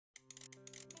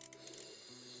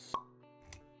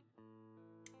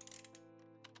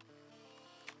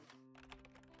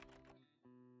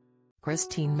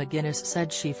Christine McGuinness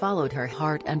said she followed her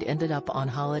heart and ended up on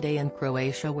holiday in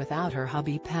Croatia without her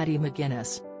hubby Paddy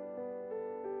McGuinness.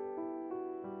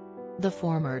 The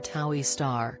former TOWIE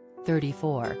star,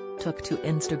 34, took to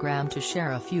Instagram to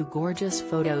share a few gorgeous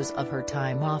photos of her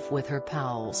time off with her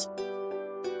pals.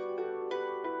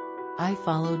 "I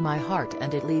followed my heart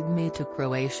and it led me to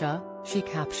Croatia," she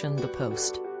captioned the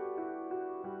post.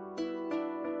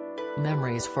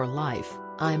 "Memories for life,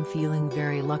 I'm feeling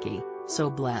very lucky, so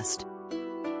blessed.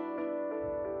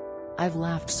 I've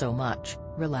laughed so much,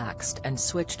 relaxed and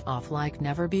switched off like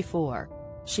never before."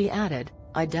 She added,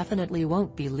 "I definitely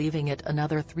won't be leaving it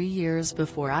another 3 years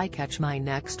before I catch my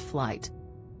next flight."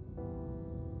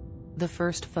 The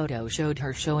first photo showed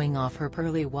her showing off her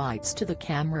pearly whites to the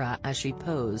camera as she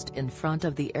posed in front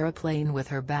of the airplane with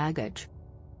her baggage.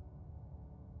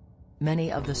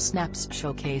 Many of the snaps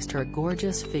showcased her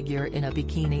gorgeous figure in a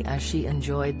bikini as she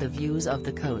enjoyed the views of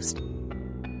the coast.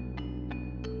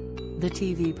 The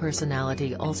TV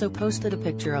personality also posted a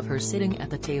picture of her sitting at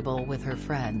the table with her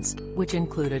friends, which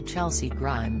included Chelsea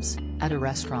Grimes, at a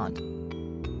restaurant.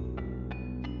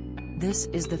 This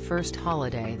is the first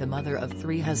holiday the mother of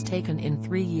 3 has taken in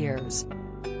 3 years.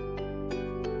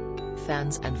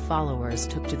 Fans and followers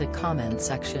took to the comment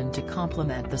section to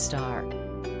compliment the star.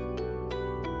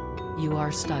 "You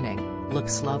are stunning,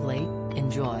 looks lovely,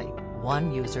 enjoy,"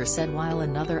 one user said while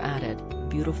another added,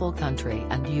 "Beautiful country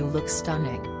and you look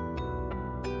stunning."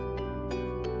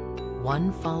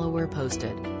 One follower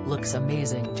posted, "Looks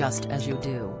amazing just as you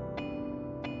do.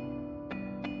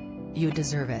 You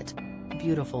deserve it.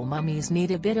 Beautiful mummies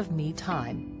need a bit of me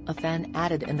time," a fan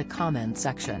added in the comment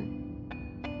section.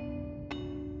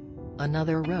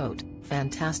 Another wrote,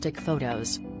 "Fantastic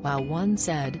photos," while one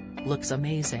said, "Looks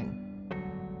amazing.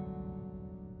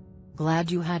 Glad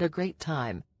you had a great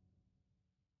time."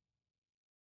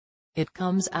 It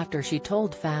comes after she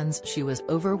told fans she was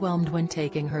overwhelmed when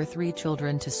taking her 3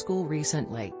 children to school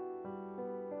recently.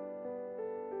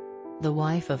 The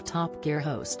wife of Top Gear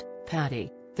host,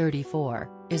 Paddy, 34,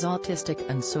 is autistic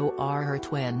and so are her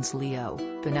twins Leo,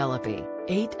 Penelope,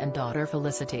 8 and daughter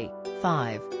Felicity,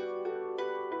 5.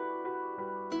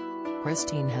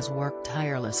 Christine has worked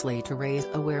tirelessly to raise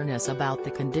awareness about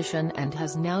the condition and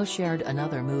has now shared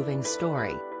another moving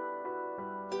story.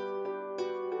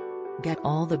 Get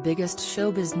all the biggest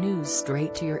showbiz news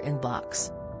straight to your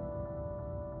inbox.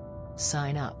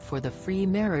 Sign up for the free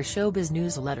Mirror Showbiz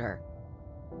newsletter.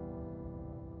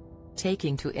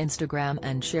 Taking to Instagram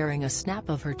and sharing a snap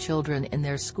of her children in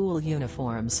their school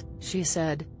uniforms, she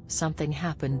said, "Something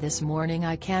happened this morning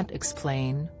I can't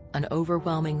explain, an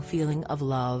overwhelming feeling of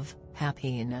love,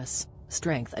 happiness,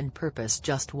 strength and purpose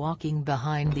just walking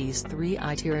behind these 3.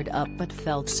 I teared up but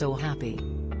felt so happy.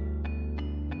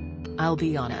 I'll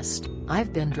be honest,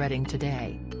 I've been dreading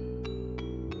today.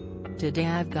 Today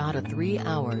I've got a 3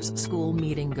 hours school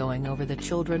meeting going over the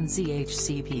children's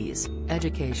EHCP's,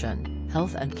 education,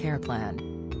 health and care plan.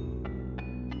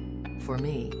 For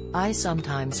me, I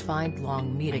sometimes find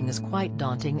long meetings quite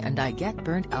daunting and I get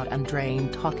burnt out and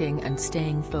drained talking and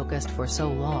staying focused for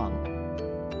so long.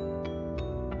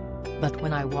 But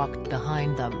when I walked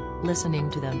behind them, listening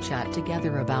to them chat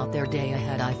together about their day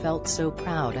ahead, I felt so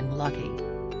proud and lucky.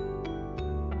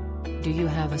 Do you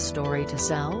have a story to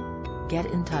sell? Get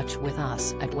in touch with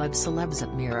us at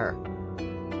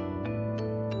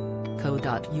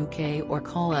webcelebs@mirror.co.uk or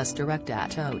call us direct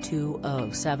at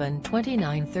 0207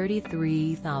 29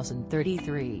 33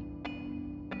 033.